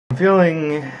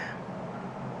feeling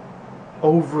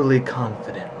overly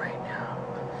confident right now.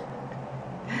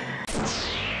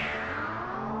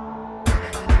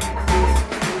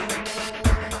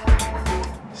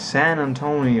 San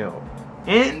Antonio.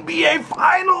 NBA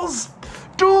Finals!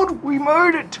 Dude, we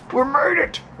made it! We're made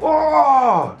it!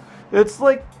 Oh! It's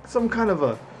like some kind of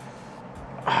a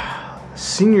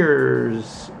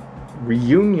seniors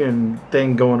reunion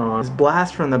thing going on. This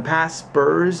blast from the past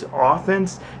Spurs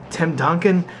offense. Tim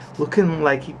Duncan looking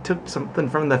like he took something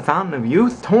from the fountain of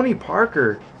youth. Tony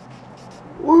Parker.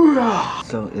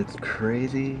 So it's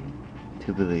crazy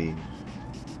to believe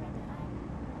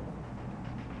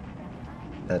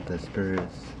that the Spurs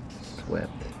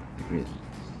swept the Grizzlies.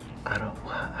 I don't know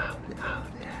how did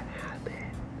that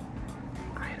happen.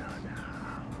 I don't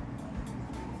know.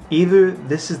 Either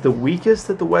this is the weakest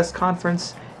that the West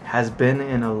Conference has been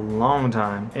in a long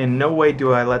time. In no way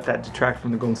do I let that detract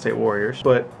from the Golden State Warriors.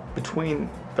 But between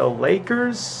the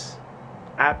Lakers,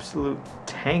 absolute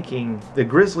tanking, the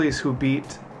Grizzlies who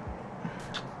beat,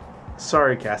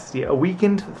 sorry Cassidy, a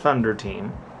weakened Thunder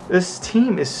team. This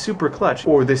team is super clutch.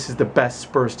 Or this is the best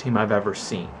Spurs team I've ever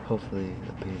seen. Hopefully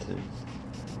the Pacers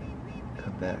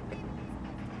come back.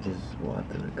 I just want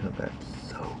them to come back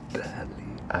so badly.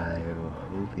 I'm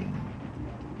hoping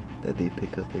that they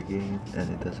pick up their game and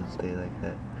it doesn't stay like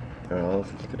that. Or else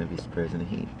it's gonna be Spurs and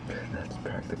Heat. That's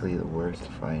practically the worst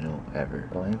final ever.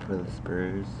 Going for the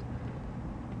Spurs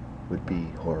would be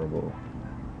horrible.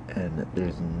 And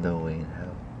there's no way in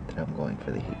hell that I'm going for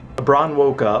the Heat. LeBron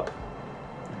woke up.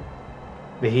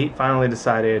 The Heat finally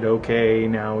decided, okay,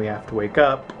 now we have to wake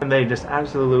up. And they just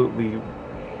absolutely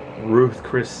Ruth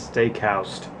Chris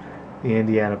Steakhoused the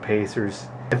Indiana Pacers.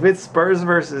 If it's Spurs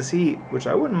versus Heat, which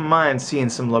I wouldn't mind seeing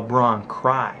some LeBron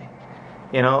cry.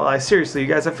 You know, seriously, you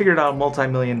guys, I figured out a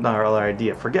multi-million-dollar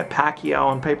idea. Forget Pacquiao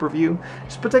on pay-per-view.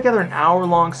 Just put together an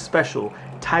hour-long special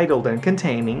titled and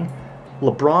containing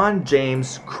LeBron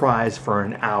James Cries for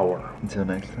an Hour. Until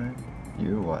next time,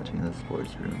 you're watching the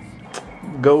Sports Room.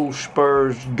 Go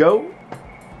Spurs, go!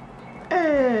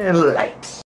 And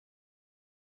lights!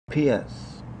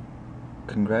 P.S.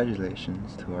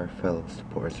 Congratulations to our fellow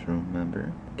Sports Room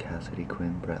member, Cassidy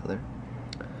Quinn Bretler.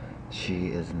 She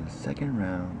is in the second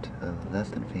round of the Less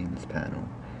Than Famous panel,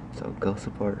 so go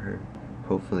support her.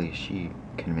 Hopefully she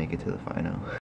can make it to the final.